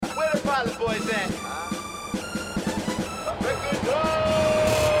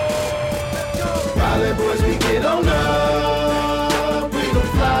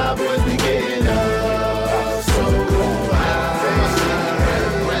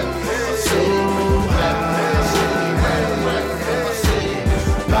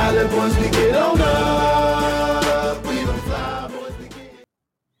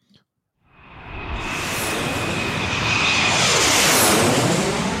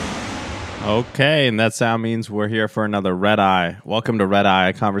Okay, and that sound means we're here for another Red Eye. Welcome to Red Eye,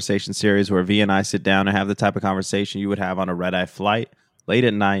 a conversation series where V and I sit down and have the type of conversation you would have on a red eye flight late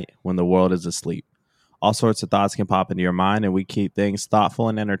at night when the world is asleep. All sorts of thoughts can pop into your mind, and we keep things thoughtful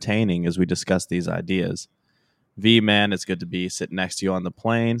and entertaining as we discuss these ideas. V, man, it's good to be sitting next to you on the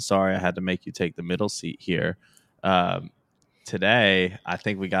plane. Sorry I had to make you take the middle seat here. Um, Today, I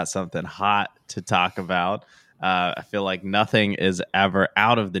think we got something hot to talk about. I feel like nothing is ever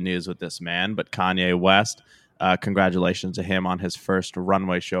out of the news with this man, but Kanye West. Congratulations to him on his first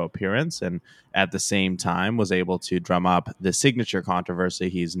runway show appearance, and at the same time was able to drum up the signature controversy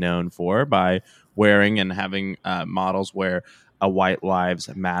he's known for by wearing and having models wear a White Lives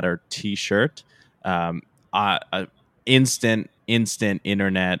Matter T-shirt. A instant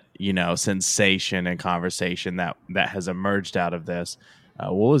internet, sensation and conversation that has emerged out of this.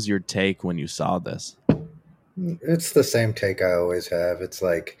 What was your take when you saw this? It's the same take I always have. It's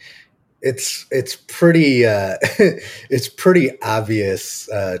like it's pretty it's pretty obvious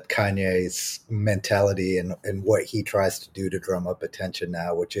Kanye's mentality and what he tries to do to drum up attention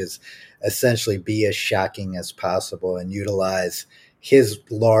now, which is essentially be as shocking as possible and utilize his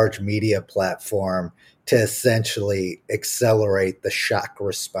large media platform to essentially accelerate the shock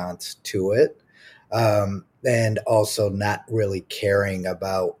response to it. And also not really caring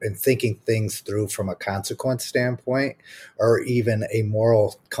about and thinking things through from a consequence standpoint or even a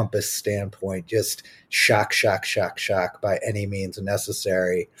moral compass standpoint, just shock by any means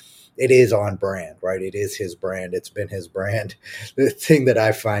necessary. It is on brand, right? It is his brand. It's been his brand. The thing that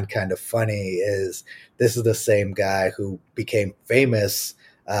I find kind of funny is this is the same guy who became famous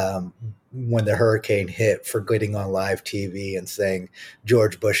when the hurricane hit for getting on live TV and saying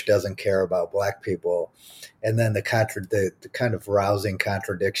George Bush doesn't care about black people. And then the kind of rousing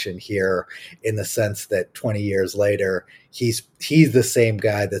contradiction here in the sense that 20 years later, he's the same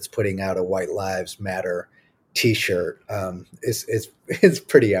guy that's putting out a White Lives Matter T-shirt. It's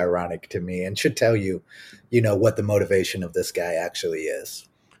pretty ironic to me and should tell you, what the motivation of this guy actually is.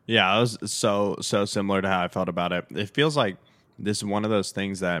 Yeah, it was so similar to how I felt about it. It feels like this is one of those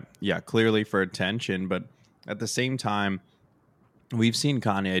things that, clearly for attention, but at the same time, we've seen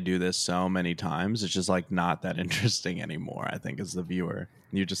Kanye do this so many times. It's just like not that interesting anymore, I think, as the viewer.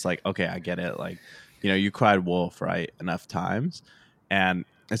 You're just like, okay, I get it. Like, you cried wolf, right? Enough times. And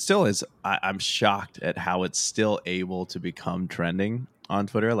it still is. I'm shocked at how it's still able to become trending on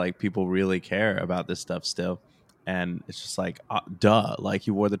Twitter. Like, people really care about this stuff still. And it's just like, duh. Like,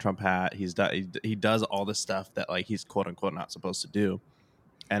 he wore the Trump hat. He does all the stuff that, like, he's quote unquote not supposed to do.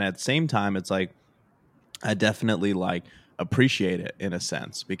 And at the same time, it's like, I definitely like appreciate it in a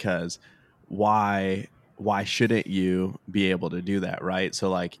sense, because why shouldn't you be able to do that, right? So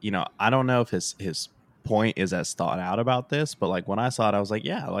like, I don't know if his point is as thought out about this, but like when I saw it, I was like,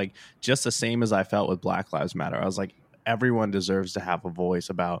 yeah, like just the same as I felt with Black Lives Matter. I was like, everyone deserves to have a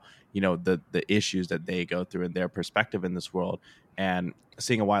voice about, the issues that they go through and their perspective in this world. And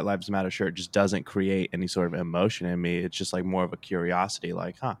seeing a White Lives Matter shirt just doesn't create any sort of emotion in me. It's just like more of a curiosity,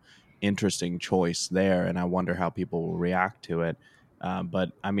 like, interesting choice there, and I wonder how people will react to it.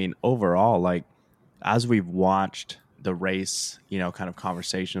 But I mean, overall, like as we've watched the race, kind of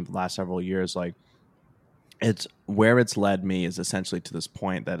conversation of the last several years, like it's where it's led me is essentially to this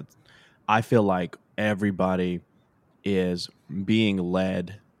point that I feel like everybody is being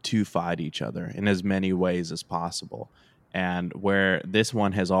led to fight each other in as many ways as possible. And where this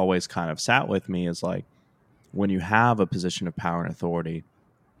one has always kind of sat with me is like when you have a position of power and authority,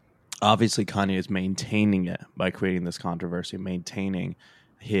 obviously Kanye is maintaining it by creating this controversy, maintaining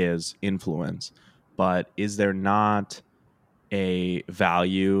his influence. But is there not a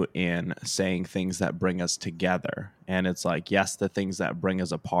value in saying things that bring us together? And it's like, yes, the things that bring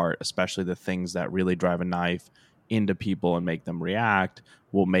us apart, especially the things that really drive a knife into people and make them react,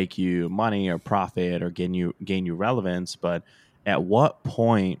 will make you money or profit or gain you relevance. But at what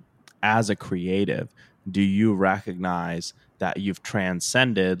point as a creative do you recognize that you've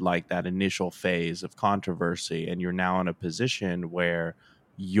transcended like that initial phase of controversy and you're now in a position where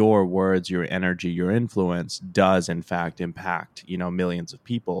your words, your energy, your influence does in fact impact, millions of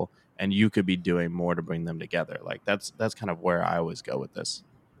people, and you could be doing more to bring them together? Like that's kind of where I always go with this.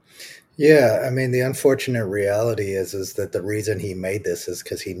 Yeah, I mean, the unfortunate reality is that the reason he made this is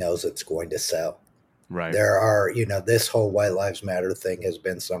because he knows it's going to sell. Right. There are, this whole White Lives Matter thing has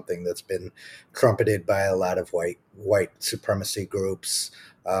been something that's been trumpeted by a lot of white supremacy groups,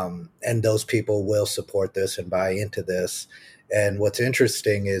 and those people will support this and buy into this. And what's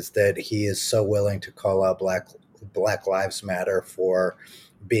interesting is that he is so willing to call out Black Lives Matter for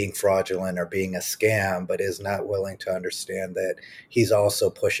being fraudulent or being a scam, but is not willing to understand that he's also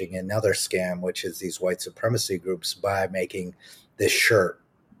pushing another scam, which is these white supremacy groups, by making this shirt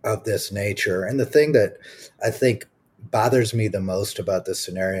of this nature. And the thing that I think bothers me the most about this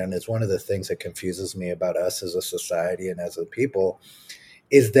scenario, and it's one of the things that confuses me about us as a society and as a people,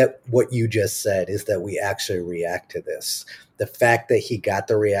 is that what you just said is that we actually react to this. The fact that he got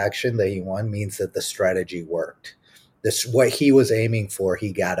the reaction that he won means that the strategy worked. This, what he was aiming for,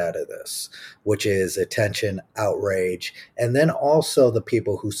 he got out of this, which is attention, outrage, and then also the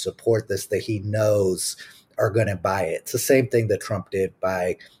people who support this that he knows are going to buy it. It's the same thing that Trump did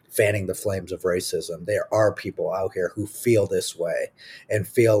by fanning the flames of racism. There are people out here who feel this way and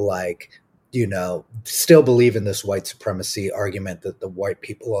feel like, still believe in this white supremacy argument that the white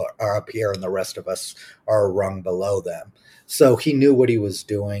people are up here and the rest of us are a rung below them. So he knew what he was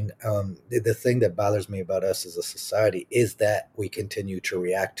doing. The thing that bothers me about us as a society is that we continue to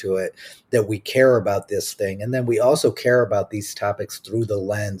react to it, that we care about this thing. And then we also care about these topics through the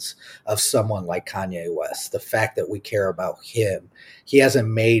lens of someone like Kanye West. The fact that we care about him. He hasn't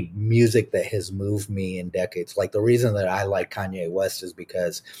made music that has moved me in decades. Like, the reason that I like Kanye West is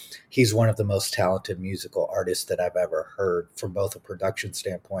because he's one of the most talented musical artists that I've ever heard, from both a production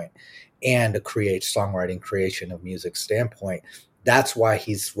standpoint and a songwriting creation of music standpoint. That's why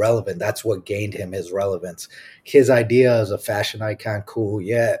he's relevant. That's what gained him his relevance. His idea as a fashion icon, cool,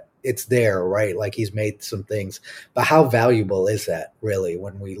 yeah, it's there, right? Like, he's made some things, but how valuable is that really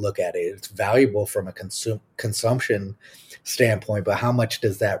when we look at it? It's valuable from a consumption standpoint, but how much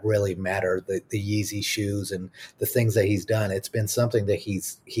does that really matter? The Yeezy shoes and the things that he's done, it's been something that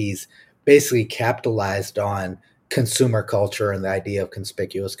he's basically capitalized on consumer culture and the idea of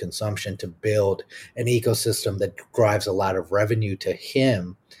conspicuous consumption to build an ecosystem that drives a lot of revenue to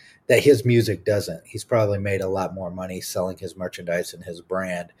him that his music doesn't. He's probably made a lot more money selling his merchandise and his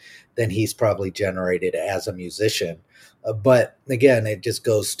brand than he's probably generated as a musician. But again, it just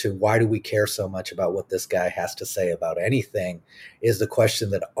goes to, why do we care so much about what this guy has to say about anything, is the question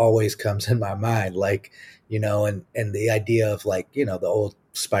that always comes in my mind. Like, and the idea of, like, the old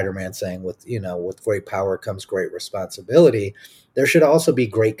Spider-Man saying, with great power comes great responsibility. There should also be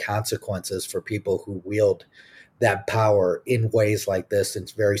great consequences for people who wield that power in ways like this.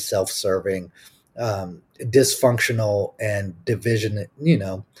 It's very self-serving, dysfunctional, and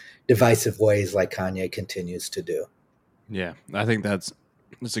divisive ways, like Kanye continues to do. Yeah, I think that's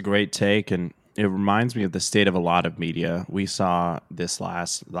a great take, and it reminds me of the state of a lot of media. We saw this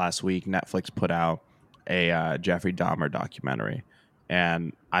last week. Netflix put out a Jeffrey Dahmer documentary,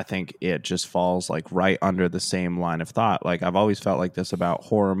 and I think it just falls like right under the same line of thought. Like, I've always felt like this about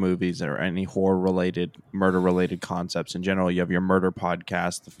horror movies or any horror-related, murder-related concepts in general. You have your murder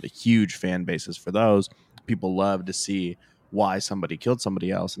podcast, the huge fan bases for those. People love to see why somebody killed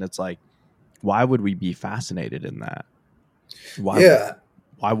somebody else, and it's like, why would we be fascinated in that?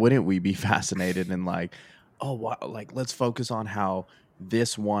 Why wouldn't we be fascinated in, like, let's focus on how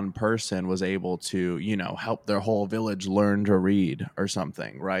this one person was able to, help their whole village learn to read or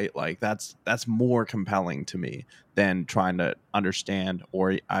something, right? Like, that's more compelling to me than trying to understand,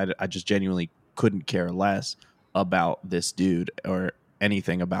 or I just genuinely couldn't care less about this dude or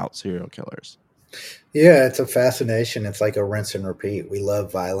anything about serial killers. Yeah, it's a fascination. It's like a rinse and repeat. We love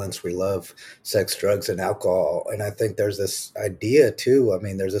violence. We love sex, drugs, and alcohol. And I think there's this idea too. I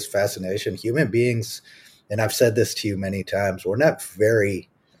mean, there's this fascination. Human beings, and I've said this to you many times, we're not very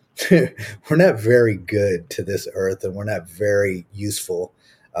we're not very good to this earth, and we're not very useful.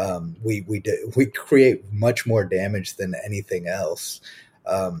 We create much more damage than anything else.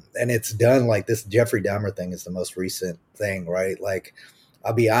 And it's done, like, this Jeffrey Dahmer thing is the most recent thing, right? Like,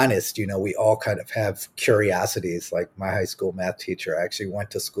 I'll be honest, we all kind of have curiosities. Like, my high school math teacher, I actually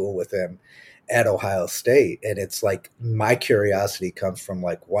went to school with him at Ohio State. And it's like, my curiosity comes from,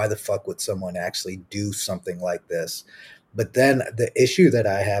 like, why the fuck would someone actually do something like this? But then the issue that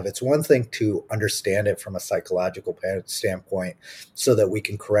I have, it's one thing to understand it from a psychological standpoint so that we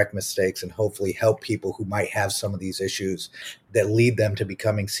can correct mistakes and hopefully help people who might have some of these issues that lead them to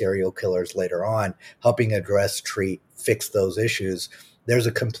becoming serial killers later on, helping address, treat, fix those issues. There's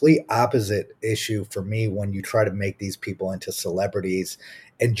a complete opposite issue for me when you try to make these people into celebrities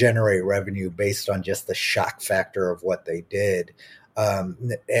and generate revenue based on just the shock factor of what they did.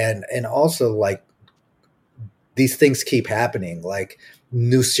 And also, like, these things keep happening. Like,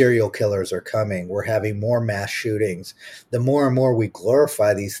 new serial killers are coming. We're having more mass shootings. The more and more we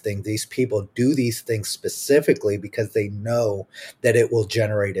glorify these things, these people do these things specifically because they know that it will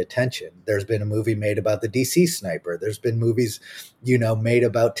generate attention. There's been a movie made about the DC sniper. There's been movies, made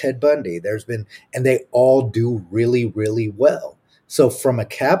about Ted Bundy. And they all do really, really well. So from a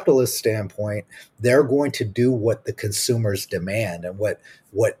capitalist standpoint, they're going to do what the consumers demand and what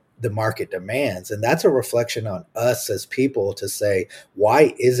the market demands. And that's a reflection on us as people to say,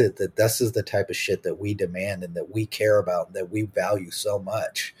 why is it that this is the type of shit that we demand and that we care about and that we value so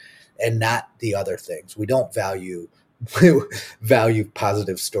much and not the other things? We don't value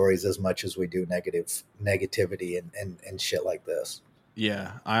positive stories as much as we do negativity and shit like this.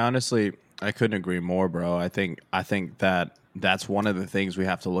 Yeah, I couldn't agree more, bro. I think that that's one of the things we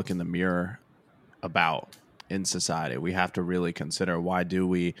have to look in the mirror about in society. We have to really consider, why do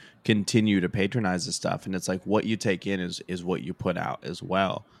we continue to patronize this stuff? And it's like, what you take in is what you put out as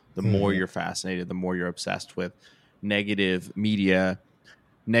well. The more Mm-hmm. you're fascinated, the more you're obsessed with negative media,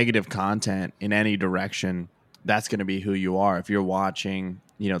 negative content in any direction, that's going to be who you are. If you're watching,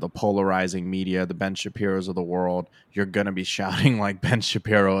 the polarizing media, the Ben Shapiro's of the world, you're going to be shouting like Ben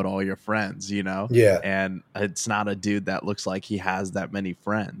Shapiro at all your friends. Yeah, And it's not a dude that looks like he has that many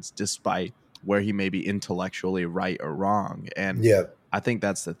friends, despite where he may be intellectually right or wrong. And yeah, I think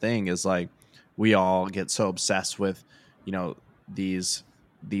that's the thing, is like, we all get so obsessed with, you know, these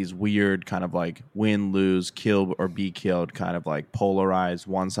weird kind of like win, lose, kill or be killed, kind of like polarized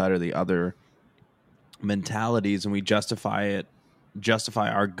one side or the other mentalities, and we justify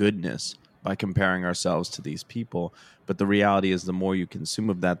our goodness by comparing ourselves to these people. But the reality is, the more you consume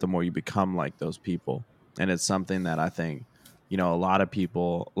of that, the more you become like those people. And it's something that I think, a lot of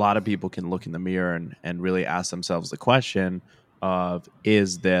people can look in the mirror and really ask themselves the question of,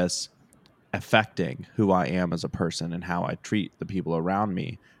 is this affecting who I am as a person and how I treat the people around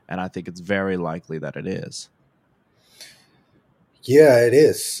me? And I think it's very likely that it is. yeah, it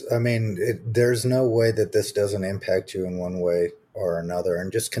is. I mean, there's no way that this doesn't impact you in one way or another.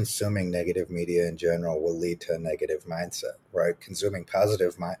 And just consuming negative media in general will lead to a negative mindset, right? Consuming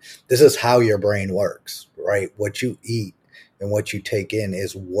positive mind. This is how your brain works, right? What you eat and what you take in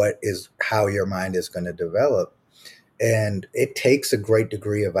is how your mind is going to develop. And it takes a great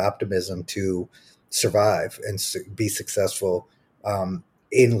degree of optimism to survive and be successful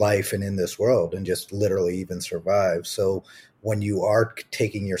in life and in this world, and just literally even survive. So when you are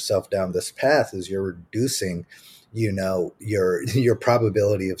taking yourself down this path, is you're reducing, your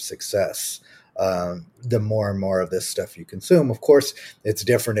probability of success. The more and more of this stuff you consume. Of course, it's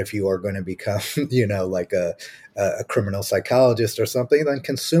different if you are going to become, like a criminal psychologist or something, then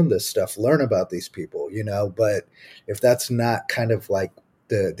consume this stuff, learn about these people. But if that's not kind of like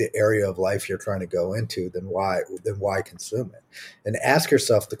the area of life you're trying to go into, then why consume it? And ask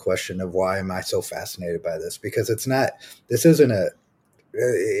yourself the question of, why am I so fascinated by this? Because this isn't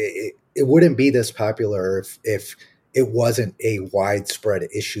it wouldn't be this popular if it wasn't a widespread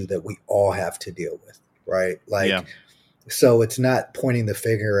issue that we all have to deal with, right? Yeah. Like, so it's not pointing the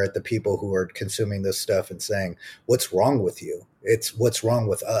finger at the people who are consuming this stuff and saying, what's wrong with you? It's what's wrong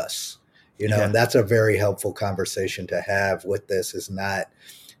with us. And Yeah. that's a very helpful conversation to have with this, is not,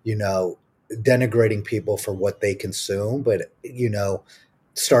 you know, denigrating people for what they consume, but,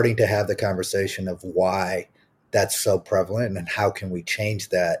 starting to have the conversation of why that's so prevalent and how can we change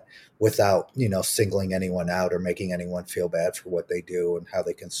that without, singling anyone out or making anyone feel bad for what they do and how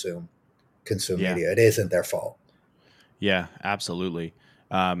they consume Yeah. media. It isn't their fault. Yeah, absolutely.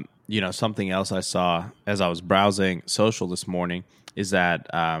 Something else I saw as I was browsing social this morning is that,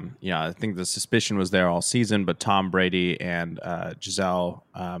 I think the suspicion was there all season, but Tom Brady and Giselle,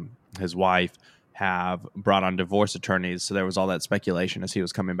 his wife, have brought on divorce attorneys. So there was all that speculation as he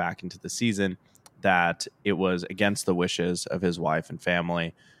was coming back into the season that it was against the wishes of his wife and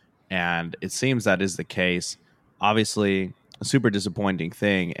family. And it seems that is the case. Obviously, a super disappointing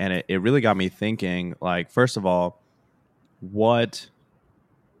thing. And it really got me thinking, like, first of all, what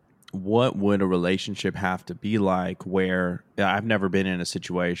would a relationship have to be like where I've never been in a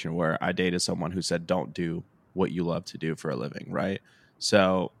situation where I dated someone who said, don't do what you love to do for a living, right?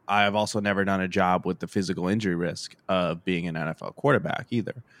 So I've also never done a job with the physical injury risk of being an NFL quarterback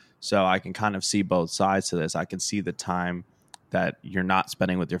either. So I can kind of see both sides to this. I can see the time that you're not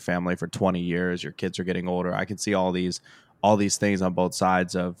spending with your family for 20 years, your kids are getting older. I can see all these things on both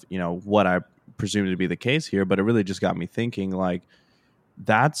sides of, what I presume to be the case here, but it really just got me thinking, like,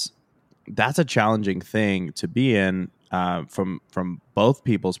 that's a challenging thing to be in, from both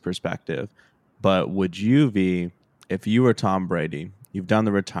people's perspective. But would you be, if you were Tom Brady, you've done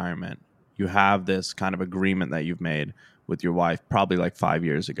the retirement, you have this kind of agreement that you've made with your wife probably like 5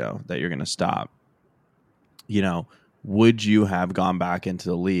 years ago that you're going to stop, you know, would you have gone back into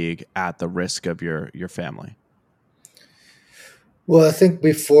the league at the risk of your family? Well, I think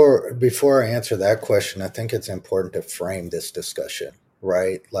before I answer that question, I think it's important to frame this discussion.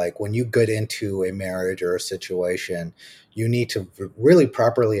 right? Like when you get into a marriage or a situation, you need to really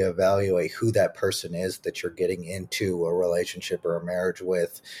properly evaluate who that person is that you're getting into a relationship or a marriage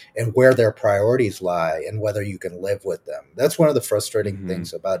with, and where their priorities lie, and whether you can live with them. That's one of the frustrating Hmm.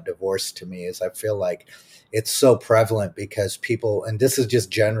 things about divorce to me, is I feel like it's so prevalent because people, and this is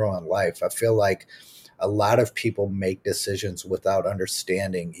just general in life, I feel like a lot of people make decisions without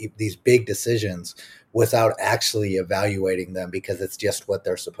understanding these big decisions, without actually evaluating them, because it's just what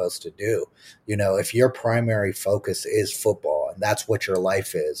they're supposed to do. You know, if your primary focus is football and that's what your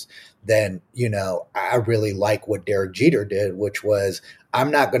life is, then, you know, I really like what Derek Jeter did, which was,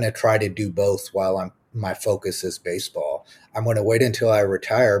 I'm not going to try to do both while my focus is baseball. I'm going to wait until I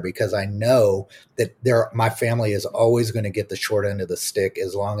retire, because I know that my family is always going to get the short end of the stick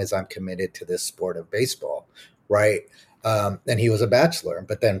as long as I'm committed to this sport of baseball, right? And he was a bachelor,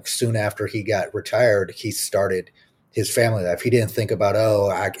 but then soon after he got retired, he started his family life. He didn't think about, oh,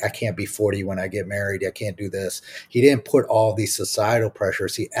 I can't be 40 when I get married. I can't do this. He didn't put all these societal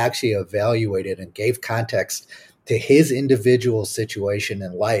pressures. He actually evaluated and gave context to his individual situation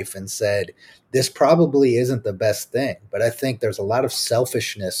in life and said, this probably isn't the best thing. But I think there's a lot of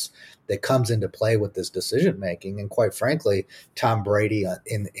selfishness that comes into play with this decision making. And quite frankly, Tom Brady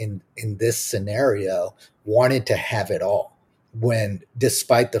in this scenario wanted to have it all, when,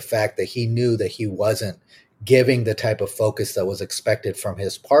 despite the fact that he knew that he wasn't giving the type of focus that was expected from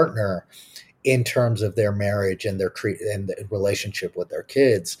his partner in terms of their marriage and and the relationship with their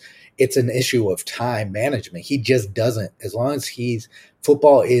kids. It's an issue of time management. He just doesn't, as long as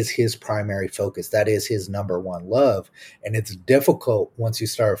football is his primary focus, that is his number one love. And it's difficult once you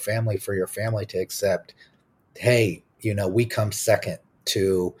start a family for your family to accept, hey, you know, we come second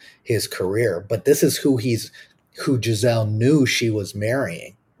to his career. But this is who Giselle knew she was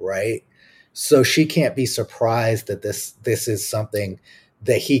marrying, right? So she can't be surprised that this is something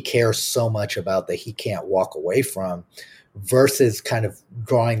that he cares so much about that he can't walk away from, versus kind of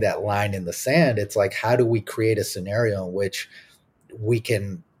drawing that line in the sand. It's like, how do we create a scenario in which we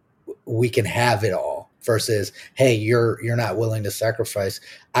can have it all, versus, hey, you're not willing to sacrifice.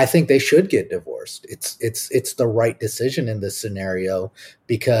 I think they should get divorced. It's the right decision in this scenario,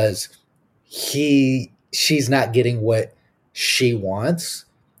 because she's not getting what she wants,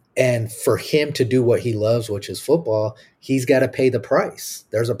 and for him to do what he loves, which is football, he's got to pay the price.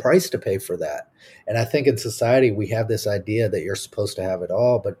 There's a price to pay for that. And I think in society we have this idea that you're supposed to have it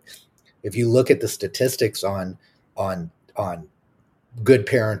all, but if you look at the statistics on good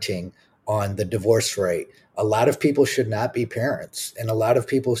parenting, on the divorce rate, a lot of people should not be parents, and a lot of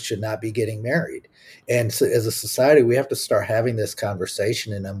people should not be getting married. And so as a society, we have to start having this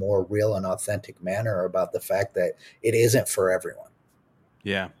conversation in a more real and authentic manner about the fact that it isn't for everyone.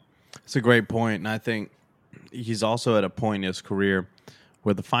 Yeah, it's a great point, and I think he's also at a point in his career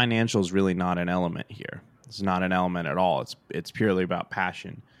where the financial is really not an element here. It's not an element at all. It's purely about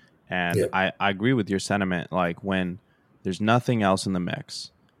passion, and Yep. I agree with your sentiment. Like when there's nothing else in the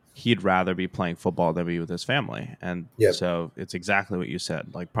mix, he'd rather be playing football than be with his family, and Yep. so it's exactly what you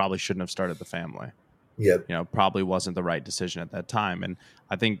said. Like probably shouldn't have started the family. Yep. Probably wasn't the right decision at that time. And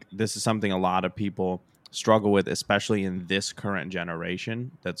I think this is something a lot of people struggle with, especially in this current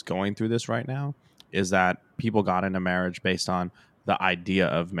generation that's going through this right now, is that people got into marriage based on the idea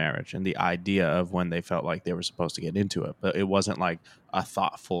of marriage and the idea of when they felt like they were supposed to get into it. But it wasn't like a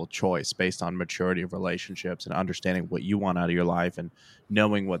thoughtful choice based on maturity of relationships and understanding what you want out of your life and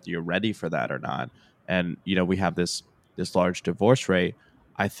knowing whether you're ready for that or not. And, we have this large divorce rate.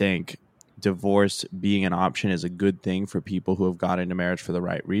 I think divorce being an option is a good thing for people who have got into marriage for the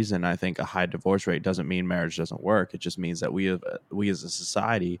right reason. I think a high divorce rate doesn't mean marriage doesn't work. It just means that we as a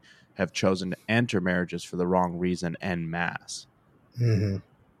society have chosen to enter marriages for the wrong reason en masse. Mm-hmm.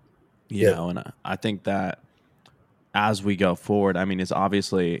 Yep. And I think that as we go forward, I mean, it's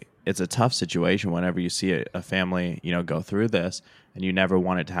a tough situation whenever you see a family, go through this, and you never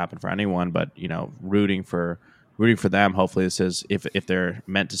want it to happen for anyone, but, rooting for them. Hopefully this is, if they're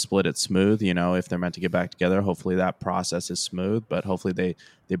meant to split, it's smooth, if they're meant to get back together, hopefully that process is smooth, but hopefully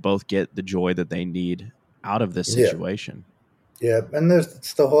they both get the joy that they need out of this Yeah. situation. Yeah. And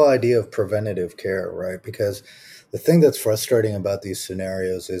it's the whole idea of preventative care, right? Because the thing that's frustrating about these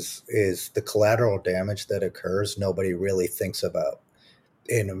scenarios is the collateral damage that occurs. Nobody really thinks about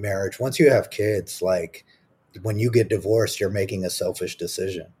in a marriage. Once you have kids, like when you get divorced, you're making a selfish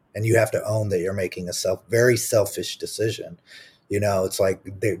decision, and you have to own that you're making a very selfish decision. It's like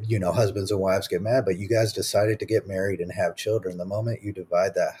husbands and wives get mad, but you guys decided to get married and have children. The moment you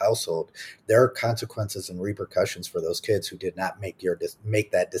divide that household, there are consequences and repercussions for those kids who did not make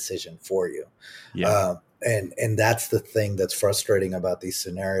that decision for you. Yeah. And that's the thing that's frustrating about these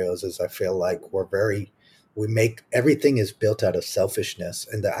scenarios is I feel like we make everything is built out of selfishness,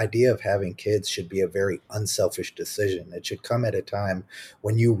 and the idea of having kids should be a very unselfish decision. It should come at a time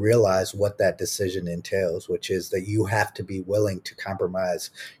when you realize what that decision entails, which is that you have to be willing to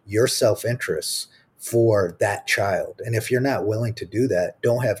compromise your self-interests for that child. And if you're not willing to do that,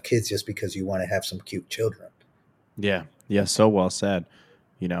 don't have kids just because you want to have some cute children. Yeah. Yeah. So well said.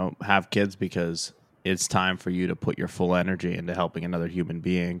 Have kids because it's time for you to put your full energy into helping another human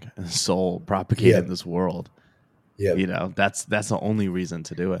being soul propagate in Yep. this world. Yep. That's the only reason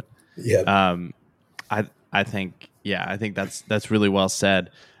to do it. Yep. Um, I think, yeah, I think that's really well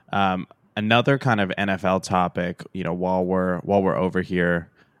said. Another kind of NFL topic, while we're over here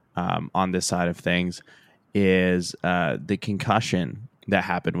on this side of things, is the concussion that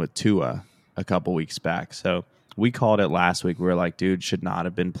happened with Tua a couple weeks back. So we called it last week. We were like, dude, should not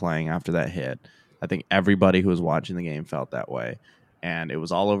have been playing after that hit. I think everybody who was watching the game felt that way, and it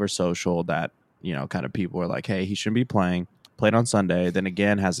was all over social that kind of people were like, hey, he shouldn't be playing. Played on Sunday, then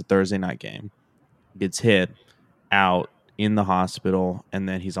again has a Thursday night game, gets hit, out in the hospital, and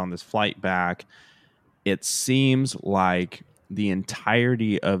then he's on this flight back. It seems like the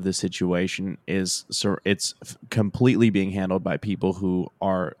entirety of the situation it's completely being handled by people who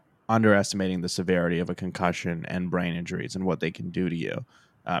are underestimating the severity of a concussion and brain injuries and what they can do to you.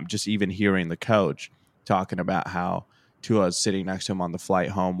 Just even hearing the coach talking about how Tua is sitting next to him on the flight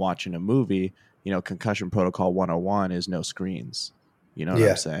home watching a movie, concussion protocol 101 is no screens. You know what I'm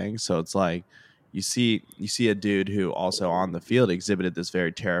Yeah. saying? So it's like you see a dude who also on the field exhibited this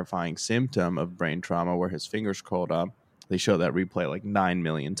very terrifying symptom of brain trauma where his fingers curled up. They show that replay like 9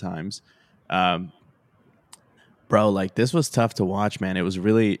 million times. Bro, like this was tough to watch, man. It was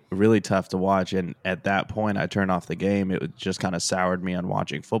really, really tough to watch. And at that point, I turned off the game. It just kind of soured me on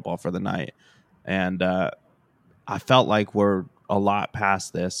watching football for the night. And I felt like we're a lot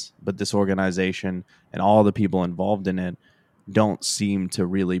past this, but this organization and all the people involved in it don't seem to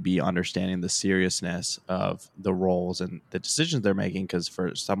really be understanding the seriousness of the roles and the decisions they're making. Because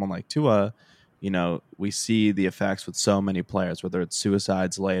for someone like Tua, we see the effects with so many players, whether it's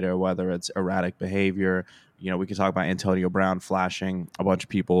suicides later, whether it's erratic behavior. We can talk about Antonio Brown flashing a bunch of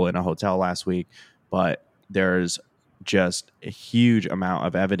people in a hotel last week, but there's just a huge amount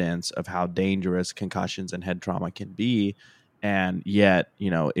of evidence of how dangerous concussions and head trauma can be. And yet,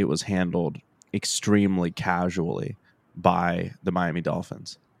 it was handled extremely casually by the Miami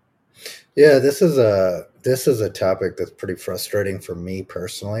Dolphins. Yeah, this is a topic that's pretty frustrating for me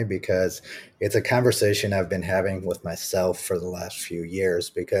personally because it's a conversation I've been having with myself for the last few years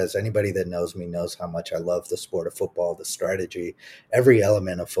because anybody that knows me knows how much I love the sport of football, the strategy. Every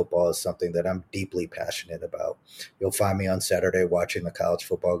element of football is something that I'm deeply passionate about. You'll find me on Saturday watching the college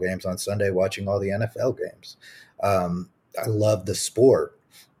football games, on Sunday watching all the NFL games. I love the sport,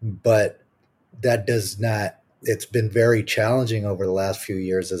 but that does not it's been very challenging over the last few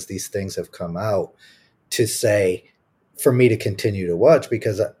years as these things have come out to say for me to continue to watch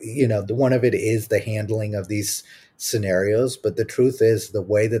because the one of it is the handling of these scenarios, but the truth is the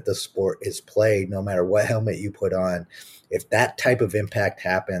way that the sport is played, no matter what helmet you put on, if that type of impact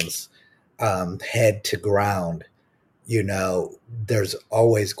happens head to ground, there's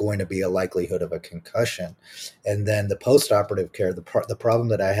always going to be a likelihood of a concussion. And then the post-operative care, the problem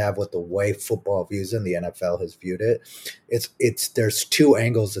that I have with the way football views and the NFL has viewed it, it's there's two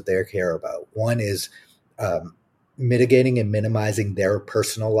angles that they care about. One is mitigating and minimizing their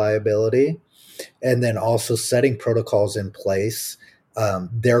personal liability, and then also setting protocols in place.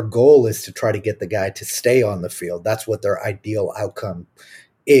 Their goal is to try to get the guy to stay on the field. That's what their ideal outcome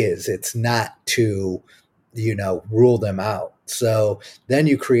is. It's not to rule them out. So then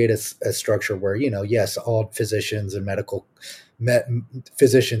you create a structure where, yes, all physicians and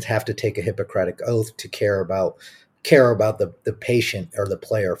physicians have to take a Hippocratic oath to care about the patient or the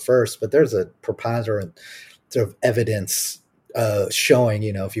player first. But there's a preponderant sort of evidence showing,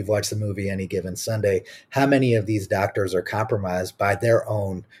 if you've watched the movie Any Given Sunday, how many of these doctors are compromised by their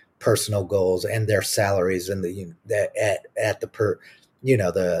own personal goals and their salaries and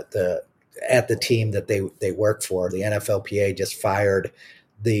at the team that they work for. The NFLPA just fired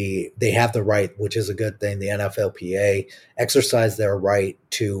they have the right, which is a good thing. The NFLPA exercised their right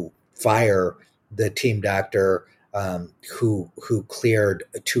to fire the team doctor who cleared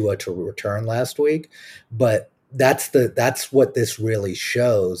Tua to return last week. But that's what this really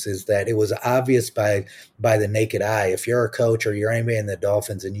shows, is that it was obvious by the naked eye. If you're a coach or you're anybody in the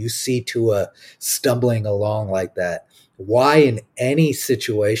Dolphins and you see Tua stumbling along like that, why in any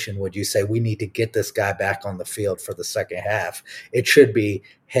situation would you say we need to get this guy back on the field for the second half? It should be,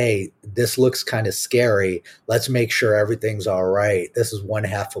 hey, this looks kind of scary. Let's make sure everything's all right. This is one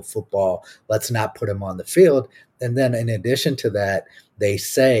half of football. Let's not put him on the field. And then in addition to that, they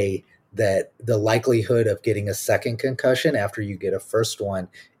say that the likelihood of getting a second concussion after you get a first one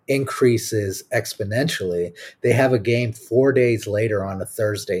increases exponentially. They have a game 4 days later on a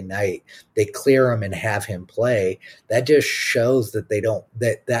Thursday night. They clear him and have him play. That just shows that they don't,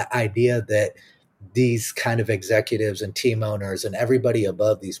 that idea that these kind of executives and team owners and everybody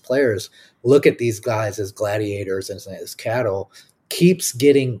above these players look at these guys as gladiators and as cattle keeps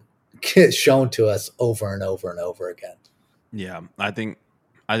getting shown to us over and over and over again. Yeah, I think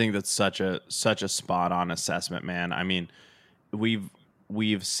that's such a spot on assessment, man. I mean,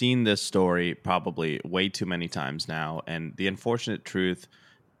 we've seen this story probably way too many times now, and the unfortunate truth,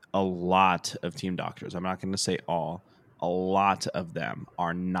 a lot of team doctors, I'm not going to say all, a lot of them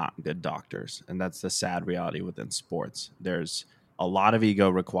are not good doctors, and that's the sad reality within sports. There's a lot of ego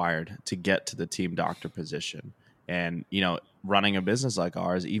required to get to the team doctor position, and running a business like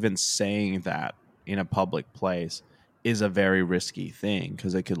ours, even saying that in a public place is a very risky thing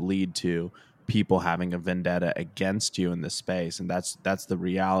because it could lead to people having a vendetta against you in this space. And that's the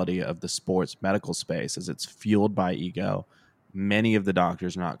reality of the sports medical space, is it's fueled by ego. Many of the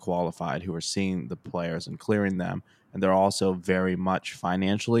doctors are not qualified who are seeing the players and clearing them. And they're also very much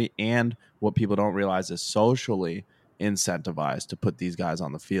financially, and what people don't realize is socially, incentivized to put these guys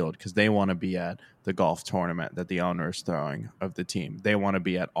on the field because they want to be at the golf tournament that the owner is throwing of the team. They want to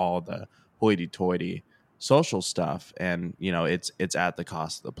be at all the hoity-toity social stuff, and it's at the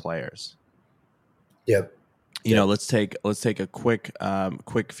cost of the players. Yep. Let's take a quick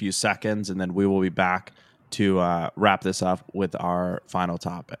few seconds, and then we will be back to wrap this up with our final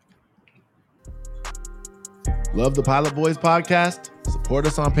topic. Love the Pilot Boys podcast? Support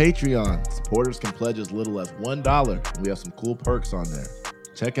us on Patreon. Supporters can pledge as little as $1, and we have some cool perks on there.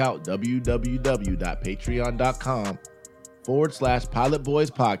 Check out www.patreon.com/Pilot Boys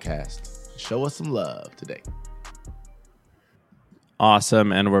podcast. Show us some love today.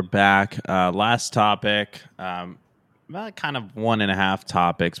 Awesome, and we're back. Last topic, kind of 1.5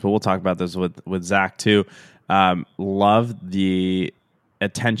 topics, but we'll talk about this with Zach too. Love the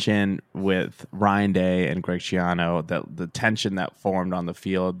attention with Ryan Day and Greg Schiano, the tension that formed on the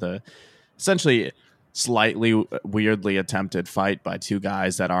field, the essentially slightly weirdly attempted fight by two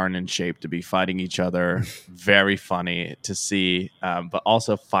guys that aren't in shape to be fighting each other. Very funny to see, but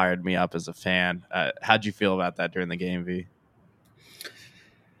also fired me up as a fan. How'd you feel about that during the game, V?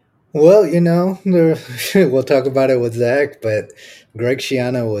 Well, we'll talk about it with Zach, but Greg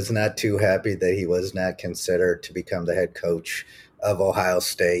Schiano was not too happy that he was not considered to become the head coach of Ohio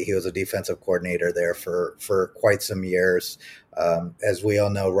State. He was a defensive coordinator there for quite some years. As we all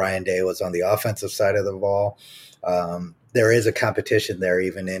know, Ryan Day was on the offensive side of the ball. There is a competition there,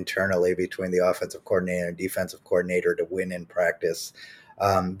 even internally, between the offensive coordinator and defensive coordinator to win in practice.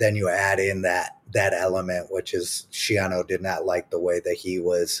 Then you add in that element, which is Schiano did not like the way that he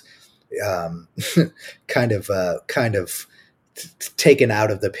was kind of taken out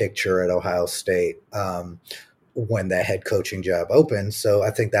of the picture at Ohio State when the head coaching job opened. So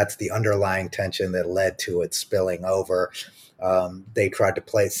I think that's the underlying tension that led to it spilling over. They tried to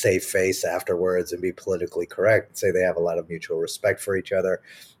play safe face afterwards and be politically correct and say they have a lot of mutual respect for each other.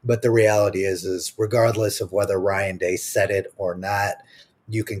 But the reality is regardless of whether Ryan Day said it or not,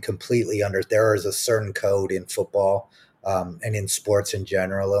 you can completely there is a certain code in football and in sports in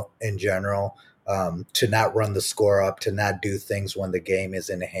general, to not run the score up, to not do things when the game is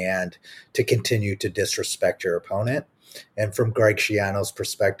in hand, to continue to disrespect your opponent. And from Greg Schiano's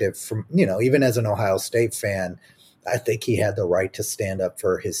perspective, even as an Ohio State fan, I think he had the right to stand up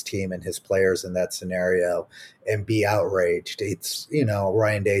for his team and his players in that scenario and be outraged. It's,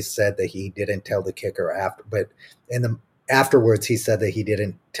 Ryan Day said that he didn't tell the kicker afterwards, he said that he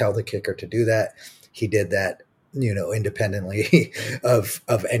didn't tell the kicker to do that. He did that, independently of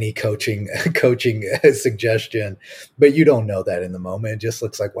any coaching suggestion. But you don't know that in the moment. It just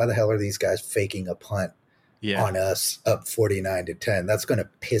looks like, why the hell are these guys faking a punt on us up 49-10? That's going to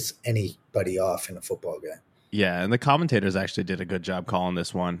piss anybody off in a football game. Yeah, and the commentators actually did a good job calling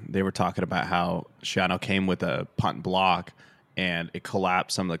this one. They were talking about how Schiano came with a punt block, and it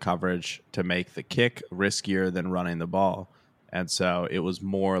collapsed some of the coverage to make the kick riskier than running the ball. And so it was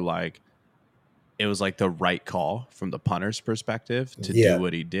more like the right call from the punter's perspective to do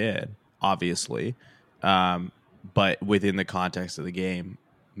what he did, obviously. but within the context of the game,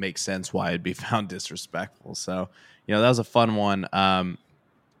 makes sense why it'd be found disrespectful. So, that was a fun one.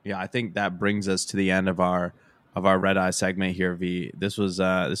 I think that brings us to the end of our Red Eye segment here. V, this was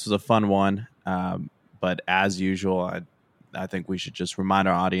a fun one, but as usual, I think we should just remind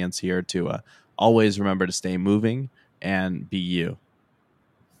our audience here to always remember to stay moving and be you.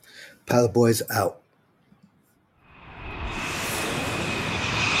 Pilot Boys out.